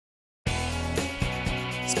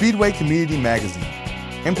Speedway Community Magazine.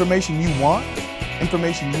 Information you want,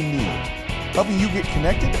 information you need. Helping you get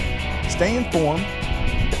connected, stay informed,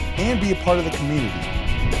 and be a part of the community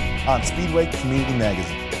on Speedway Community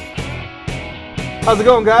Magazine. How's it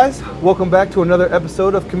going, guys? Welcome back to another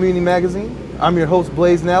episode of Community Magazine. I'm your host,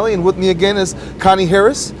 Blaise Nally, and with me again is Connie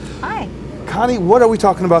Harris. Hi. Connie, what are we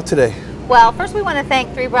talking about today? Well, first we want to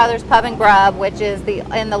thank Three Brothers Pub and Grub, which is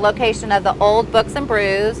in the location of the old Books and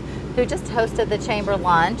Brews, who just hosted the Chamber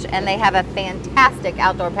Lunch, and they have a fantastic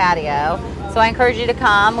outdoor patio. So I encourage you to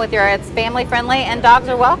come it's family friendly and dogs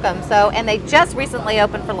are welcome. And they just recently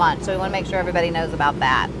opened for lunch, so we want to make sure everybody knows about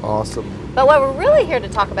that. Awesome. But what we're really here to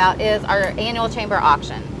talk about is our annual Chamber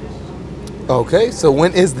auction. Okay, so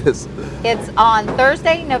when is this? It's on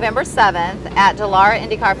Thursday, November 7th at Dallara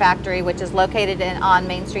IndyCar Factory, which is located on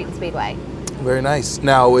Main Street and Speedway. Very nice.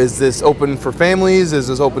 Now, is this open for families? Is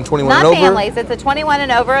this open 21 and Not over? Not families. It's a 21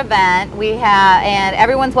 and over event. And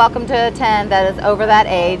everyone's welcome to attend that is over that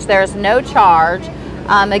age. There's no charge.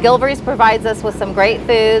 McGilvery's provides us with some great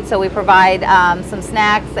food, so we provide some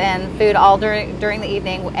snacks and food all during the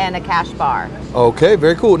evening and a cash bar. Okay,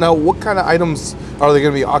 very cool. Now, what kind of items are they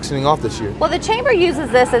going to be auctioning off this year? Well, the Chamber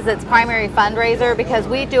uses this as its primary fundraiser because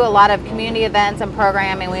we do a lot of community events and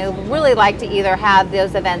programming. We really like to either have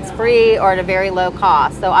those events free or at a very low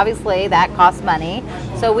cost. So obviously that costs money.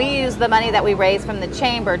 So we use the money that we raise from the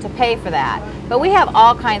Chamber to pay for that. But we have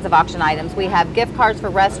all kinds of auction items. We have gift cards for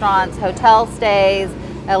restaurants, hotel stays,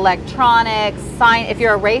 electronics, if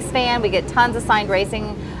you're a race fan, we get tons of signed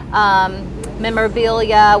racing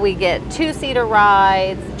memorabilia, we get two-seater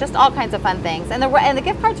rides, just all kinds of fun things. And the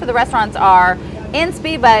gift cards for the restaurants are in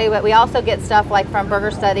Speedway, but we also get stuff like from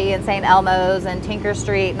Burger Study and St. Elmo's and Tinker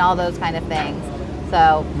Street and all those kind of things.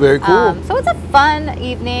 So very cool. So it's a fun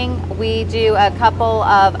evening. We do a couple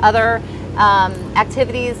of other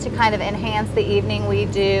activities to kind of enhance the evening. We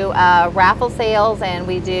do raffle sales, and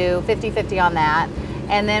we do 50-50 on that.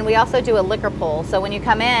 And then we also do a liquor pull. So when you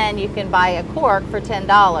come in, you can buy a cork for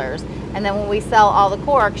 $10. And then when we sell all the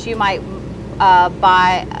corks, you might win a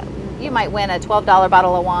 $12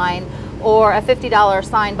 bottle of wine or a $50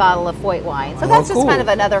 signed bottle of Foyt wine. So that's just kind of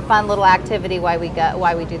another fun little activity why we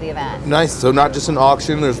do the event. Nice. So not just an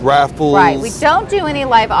auction, there's raffles. Right. We don't do any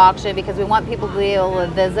live auction because we want people to be able to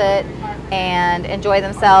visit and enjoy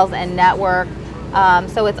themselves and network.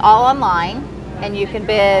 So it's all online, and you can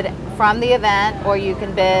bid from the event, or you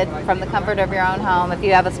can bid from the comfort of your own home. If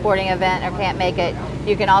you have a sporting event or can't make it,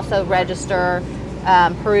 you can also register,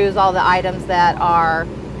 peruse all the items that are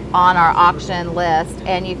on our auction list,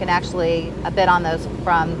 and you can actually bid on those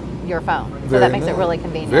from your phone. So that makes it really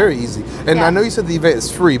convenient. Very easy. And I know you said the event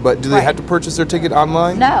is free, but do they have to purchase their ticket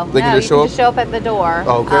online? No, they can just show up? You can just show up at the door.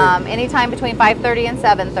 Okay. Anytime between 5:30 and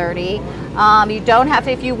 7:30. You don't have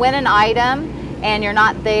to, if you win an item and you're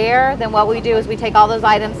not there, then what we do is we take all those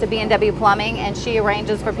items to B&W Plumbing, and she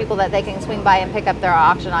arranges for people that they can swing by and pick up their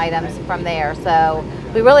auction items from there. So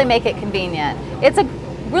we really make it convenient. It's a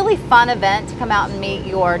really fun event to come out and meet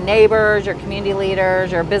your neighbors, your community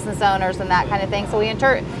leaders, your business owners, and that kind of thing. So we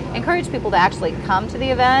encourage people to actually come to the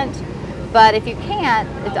event, but if you can't,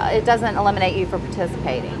 it doesn't eliminate you from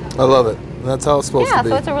participating. I love it. That's how it's supposed to be.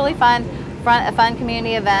 Yeah, so it's a really fun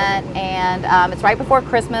community event, and it's right before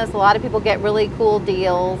Christmas. A lot of people get really cool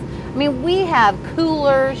deals. I mean, we have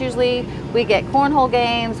coolers usually, we get cornhole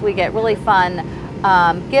games, we get really fun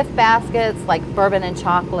gift baskets like bourbon and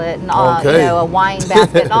chocolate, and a wine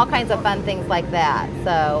basket, and all kinds of fun things like that.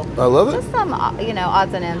 So I love it. Just some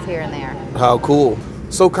odds and ends here and there. How cool.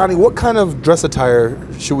 So Connie, what kind of dress attire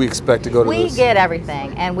should we expect to go to this? We get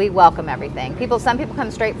everything, and we welcome everything. Some people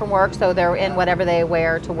come straight from work, so they're in whatever they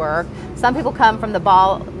wear to work. Some people come from the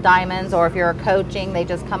Ball Diamonds, or if you're coaching, they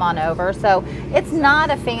just come on over. So it's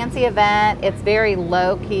not a fancy event. It's very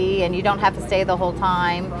low key, and you don't have to stay the whole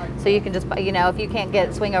time. So you can just, if you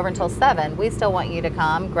can't swing over until 7, we still want you to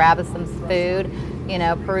come, grab us some food,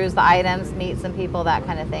 peruse the items, meet some people, that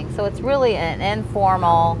kind of thing. So it's really an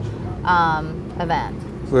informal event.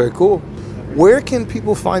 Very cool. Where can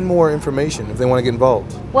people find more information if they want to get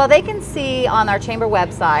involved? Well, they can see on our Chamber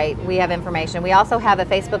website, we have information. We also have a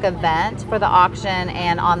Facebook event for the auction,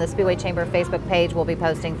 and on the Speedway Chamber Facebook page, we'll be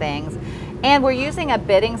posting things. And we're using a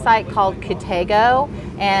bidding site called Kutego,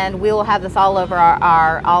 and we will have this all over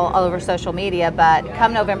all over social media, but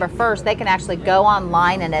come November 1st, they can actually go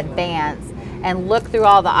online in advance and look through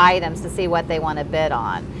all the items to see what they want to bid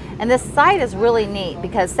on. And this site is really neat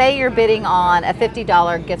because say you're bidding on a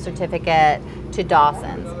 $50 gift certificate to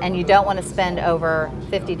Dawson's. and you don't want to spend over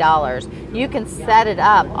 $50, you can set it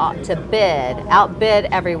up to outbid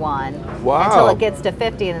everyone until it gets to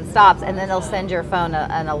 50 and it stops, and then they'll send your phone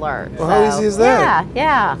an alert. Well, how easy is that?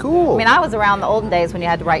 Yeah. Cool. I mean, I was around the olden days when you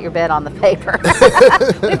had to write your bid on the paper.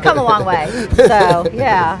 We've come a long way. So,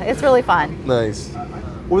 yeah, it's really fun. Nice.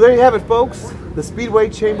 Well, there you have it, folks. The Speedway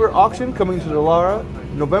Chamber auction coming to Dallara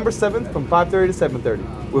November 7th from 5:30 to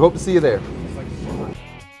 7:30. We hope to see you there.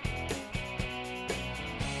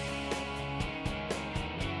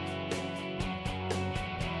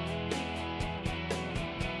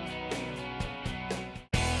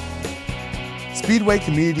 Speedway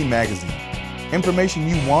Community Magazine. Information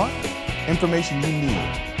you want, information you need.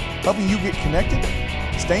 Helping you get connected,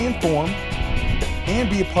 stay informed, and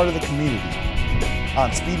be a part of the community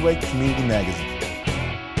on Speedway Community Magazine.